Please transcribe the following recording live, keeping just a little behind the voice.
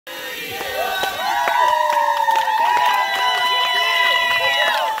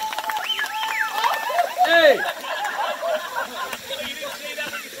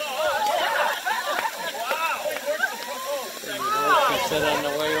said on the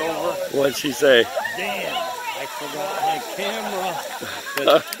way over. What'd she say? Damn, I forgot my camera.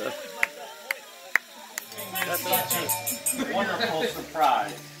 That's such a wonderful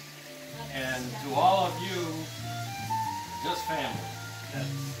surprise. And to all of you, just family. That's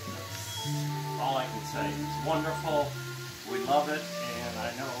all I can say. It's wonderful. We love it, and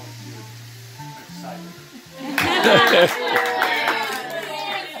I know you're excited.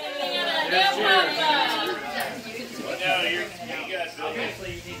 Obviously,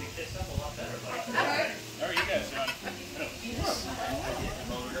 you need to kiss up a lot better. How are you guys doing?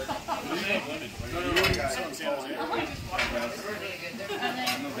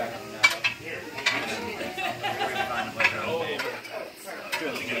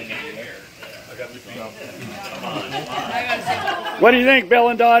 What do you think, Bill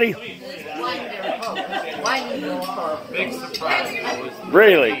and Dotty? Wonderful. Big surprise.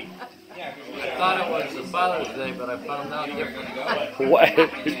 Really? I thought it was a Father's Day, but I found out different. What?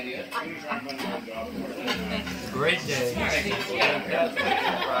 Great day. Fantastic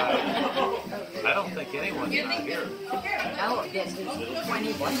surprise. I don't think anyone's not here. No, this is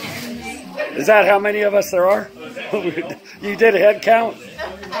 21 minutes. Is that how many of us there are? You did a head count?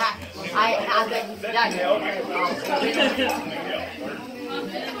 I haven't done it.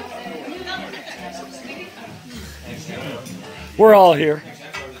 We're all here.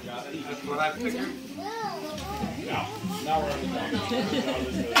 That's what I figured.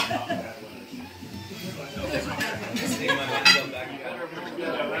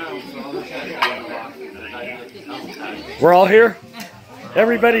 We're all here?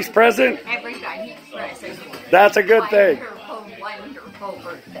 Everybody's present? Everybody's present. That's a good thing. Wonderful, wonderful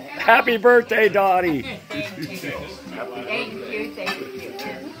birthday. Happy birthday, Dotty. Thank you. Thank you, thank you.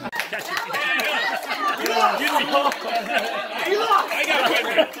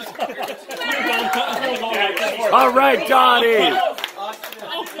 All right, Dotty.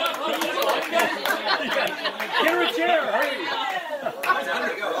 Get her a chair, hurry.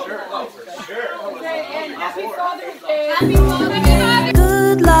 Happy Father's Day. Happy Father's Day.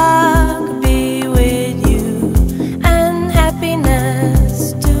 Good luck be with you and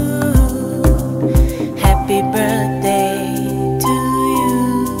happiness too. Happy birthday to you.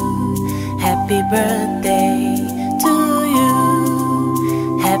 Happy birthday to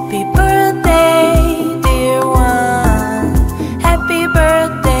you. Happy birthday.